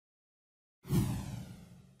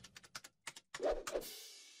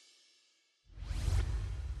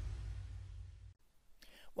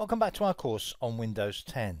Welcome back to our course on Windows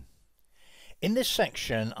 10. In this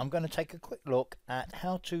section I'm going to take a quick look at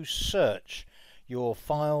how to search your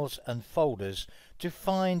files and folders to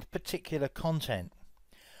find particular content.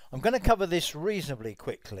 I'm going to cover this reasonably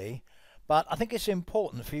quickly, but I think it's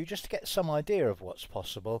important for you just to get some idea of what's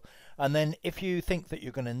possible, and then if you think that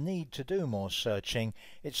you're going to need to do more searching,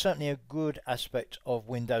 it's certainly a good aspect of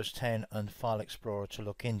Windows 10 and File Explorer to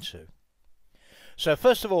look into. So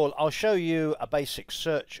first of all, I'll show you a basic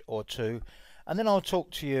search or two, and then I'll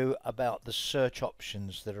talk to you about the search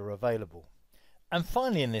options that are available. And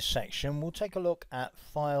finally in this section we'll take a look at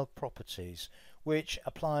file properties, which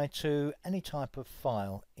apply to any type of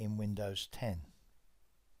file in Windows 10.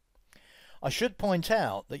 I should point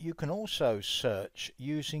out that you can also search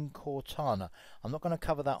using Cortana. I'm not going to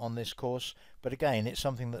cover that on this course, but again it's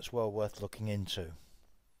something that's well worth looking into.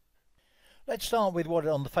 Let's start with what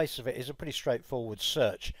on the face of it is a pretty straightforward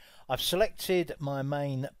search. I've selected my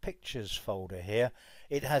main pictures folder here.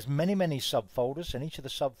 It has many subfolders, and each of the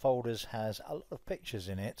subfolders has a lot of pictures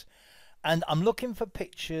in it, and I'm looking for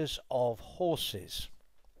pictures of horses.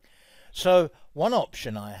 So one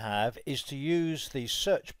option I have is to use the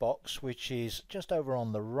search box, which is just over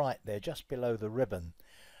on the right there, just below the ribbon,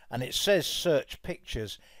 and it says search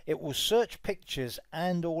pictures. It will search pictures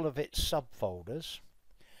and all of its subfolders.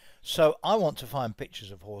 So I want to find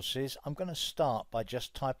pictures of horses. I'm going to start by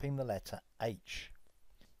just typing the letter H.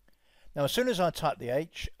 Now as soon as I type the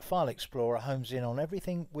H, File Explorer homes in on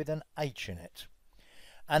everything with an H in it.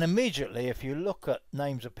 And immediately if you look at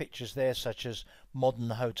names of pictures there such as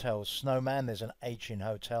Modern Hotel Snowman, there's an H in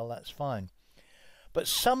hotel, that's fine. But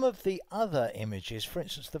some of the other images, for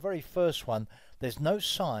instance the very first one, there's no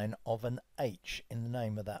sign of an H in the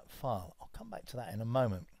name of that file. I'll come back to that in a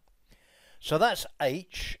moment. So that's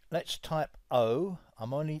H. Let's type O.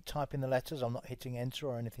 I'm only typing the letters, I'm not hitting enter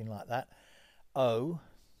or anything like that. O.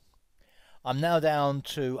 I'm now down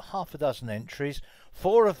to half a dozen entries.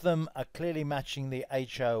 4 of them are clearly matching the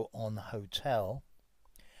HO on hotel.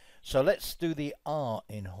 So let's do the R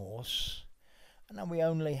in horse. And then we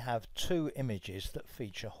only have 2 images that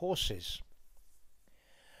feature horses.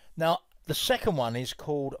 Now the second one is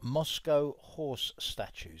called Moscow Horse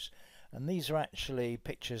Statues. And these are actually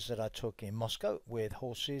pictures that I took in Moscow with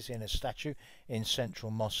horses in a statue in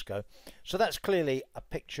central Moscow. So that's clearly a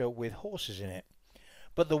picture with horses in it.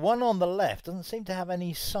 But the one on the left doesn't seem to have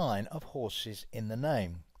any sign of horses in the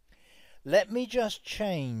name. Let me just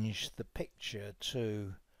change the picture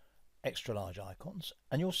to extra large icons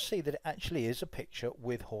and you'll see that it actually is a picture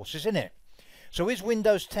with horses in it. So is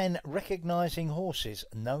Windows 10 recognizing horses?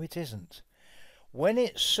 No, it isn't. When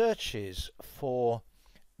it searches for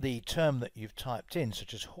the term that you've typed in,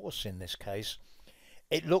 such as horse in this case,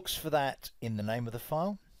 it looks for that in the name of the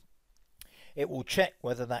file. It will check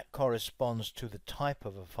whether that corresponds to the type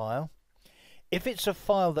of a file. If it's a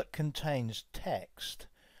file that contains text,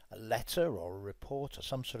 a letter or a report or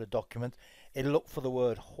some sort of document, it'll look for the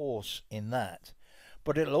word horse in that.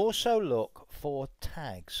 But it'll also look for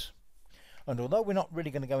tags. And although we're not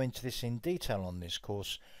really going to go into this in detail on this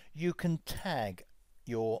course, you can tag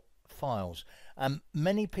your files, and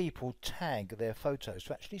many people tag their photos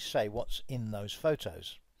to actually say what's in those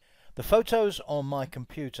photos. The photos on my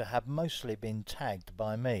computer have mostly been tagged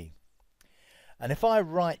by me, and if I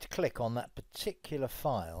right click on that particular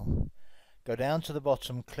file, go down to the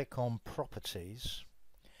bottom, click on Properties,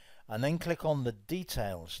 and then click on the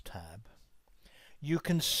Details tab, you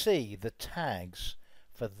can see the tags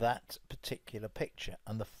for that particular picture,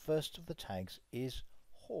 and the first of the tags is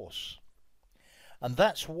horse. And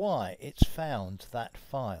that's why it's found that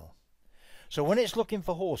file. So when it's looking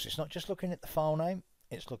for horse, it's not just looking at the file name,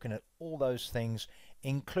 it's looking at all those things,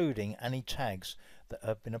 including any tags that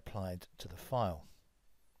have been applied to the file.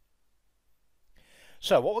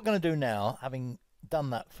 So what we're going to do now, having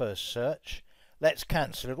done that first search, let's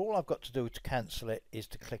cancel it. All I've got to do to cancel it is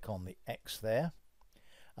to click on the X there,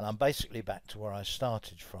 and I'm basically back to where I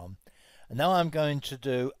started from. And now I'm going to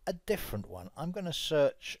do a different one. I'm going to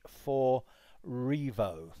search for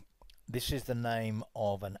Revo. This is the name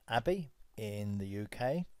of an abbey in the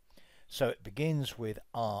UK. So it begins with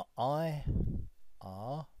R-I.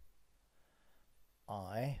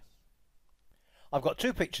 I've got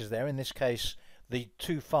 2 pictures there. In this case, the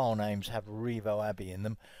 2 file names have Revo Abbey in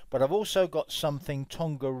them. But I've also got something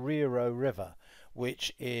Tongariro River,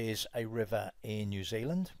 which is a river in New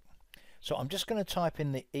Zealand. So I'm just going to type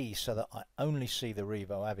in the E so that I only see the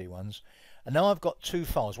Revo Abbey ones. And now I've got 2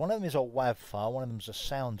 files. One of them is a WAV file, one of them is a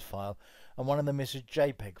sound file, and one of them is a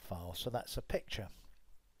JPEG file. So that's a picture.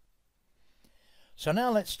 So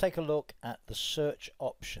now let's take a look at the search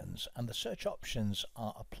options, and the search options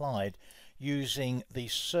are applied using the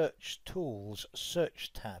Search Tools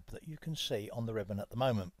search tab that you can see on the ribbon at the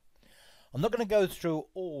moment. I'm not going to go through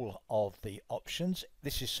all of the options.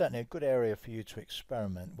 This is certainly a good area for you to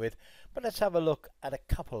experiment with, but let's have a look at a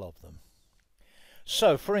couple of them.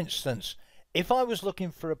 So for instance, if I was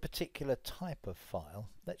looking for a particular type of file,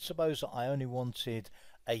 let's suppose that I only wanted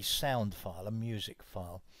a sound file, a music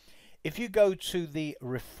file. If you go to the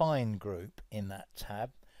Refine group in that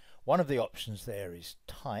tab, one of the options there is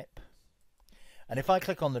Type. And if I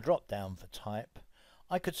click on the drop down for Type,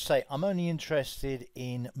 I could say I'm only interested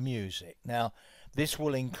in music. Now, this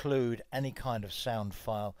will include any kind of sound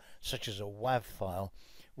file, such as a WAV file,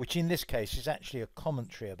 which in this case is actually a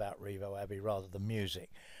commentary about Revo Abbey rather than music.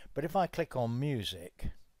 But if I click on music,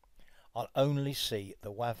 I'll only see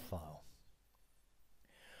the WAV file.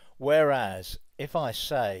 Whereas if I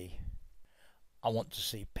say I want to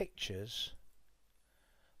see pictures,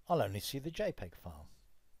 I'll only see the JPEG file.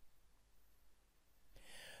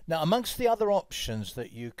 Now, amongst the other options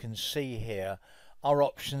that you can see here are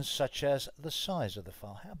options such as the size of the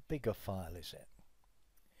file. How big a file is it?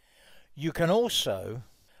 You can also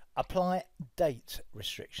apply date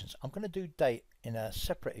restrictions. I'm going to do date in a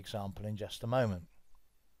separate example in just a moment.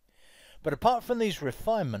 But apart from these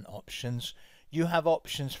refinement options, you have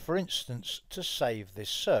options, for instance, to save this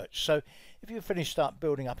search. So if you finished up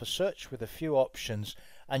building up a search with a few options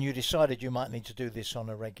and you decided you might need to do this on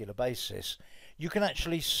a regular basis, you can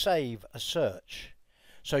actually save a search.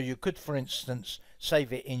 So you could, for instance,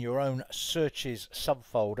 save it in your own searches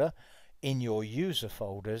subfolder in your user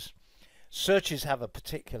folders. Searches have a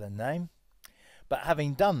particular name, but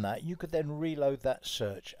having done that, you could then reload that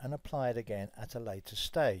search and apply it again at a later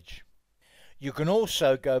stage. You can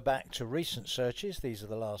also go back to recent searches. These are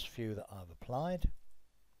the last few that I've applied.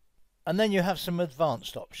 And then you have some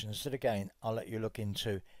advanced options that again I'll let you look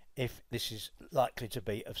into if this is likely to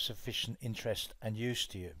be of sufficient interest and use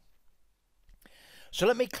to you. So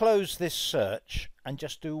let me close this search and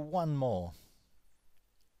just do one more.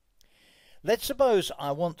 Let's suppose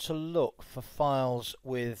I want to look for files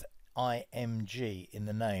with IMG in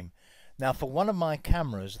the name. Now, for one of my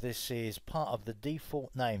cameras, this is part of the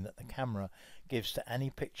default name that the camera gives to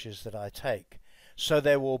any pictures that I take. So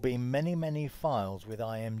there will be many files with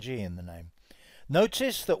IMG in the name.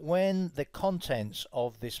 Notice that when the contents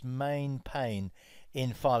of this main pane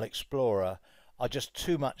in File Explorer are just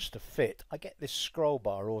too much to fit, I get this scroll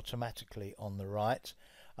bar automatically on the right,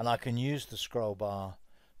 and I can use the scroll bar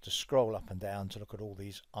to scroll up and down to look at all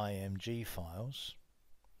these IMG files.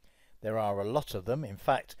 There are a lot of them. In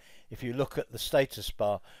fact, if you look at the status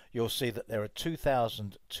bar, you'll see that there are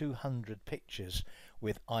 2,200 pictures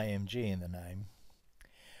with IMG in the name.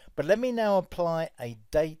 But let me now apply a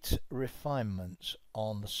date refinement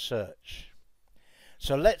on the search.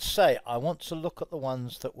 So let's say I want to look at the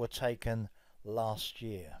ones that were taken last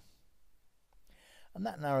year. And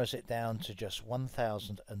that narrows it down to just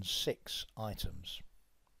 1,006 items.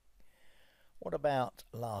 What about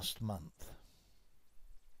last month?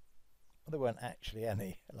 There weren't actually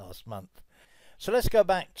any last month. So let's go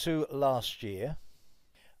back to last year,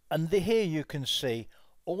 and here you can see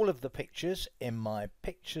all of the pictures in my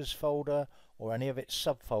pictures folder or any of its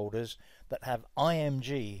subfolders that have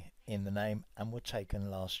IMG in the name and were taken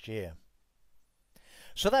last year.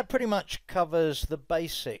 So that pretty much covers the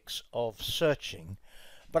basics of searching,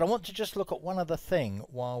 but I want to just look at one other thing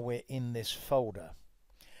while we're in this folder.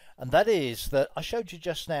 And that is that I showed you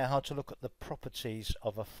just now how to look at the properties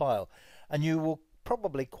of a file, and you will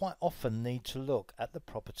probably quite often need to look at the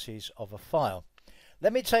properties of a file.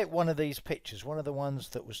 Let me take one of these pictures, one of the ones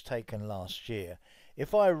that was taken last year.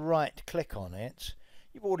 If I right click on it,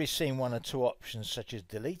 you've already seen one or two options such as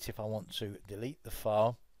delete if I want to delete the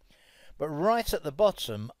file. But right at the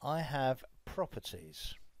bottom I have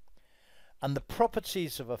properties. And the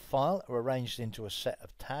properties of a file are arranged into a set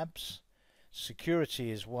of tabs.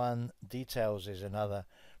 Security is one, details is another,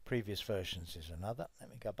 previous versions is another. Let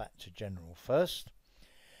me go back to general first.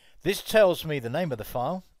 This tells me the name of the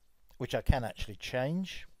file, which I can actually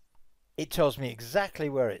change. It tells me exactly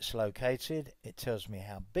where it's located, it tells me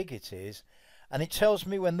how big it is, and it tells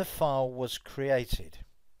me when the file was created.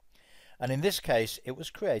 And in this case it was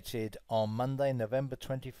created on Monday, November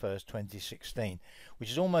 21st, 2016,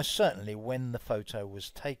 which is almost certainly when the photo was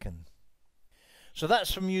taken. So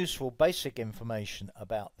that's some useful basic information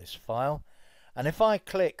about this file. And if I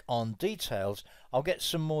click on details, I'll get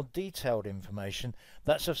some more detailed information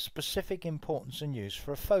that's of specific importance and use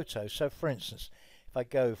for a photo. So for instance, if I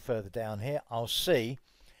go further down here, I'll see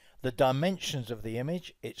The dimensions of the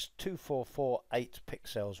image, it's 2448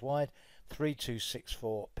 pixels wide,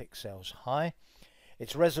 3264 pixels high.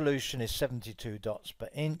 Its resolution is 72 dots per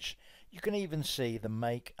inch. You can even see the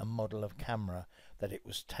make and model of camera that it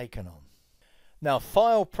was taken on. Now,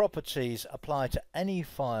 file properties apply to any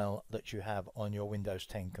file that you have on your Windows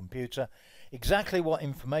 10 computer. Exactly what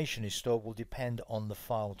information is stored will depend on the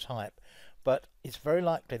file type, but it's very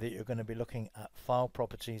likely that you're going to be looking at file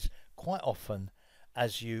properties quite often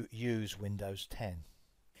as you use Windows 10.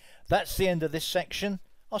 That's the end of this section.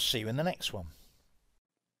 I'll see you in the next one.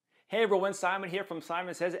 Hey everyone, Simon here from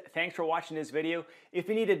Simon Says It. Thanks for watching this video. If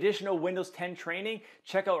you need additional Windows 10 training,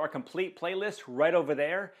 check out our complete playlist right over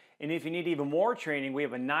there. And if you need even more training, we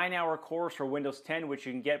have a 9-hour course for Windows 10, which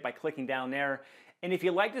you can get by clicking down there. And if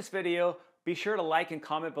you like this video, be sure to like and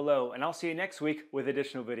comment below, and I'll see you next week with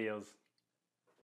additional videos.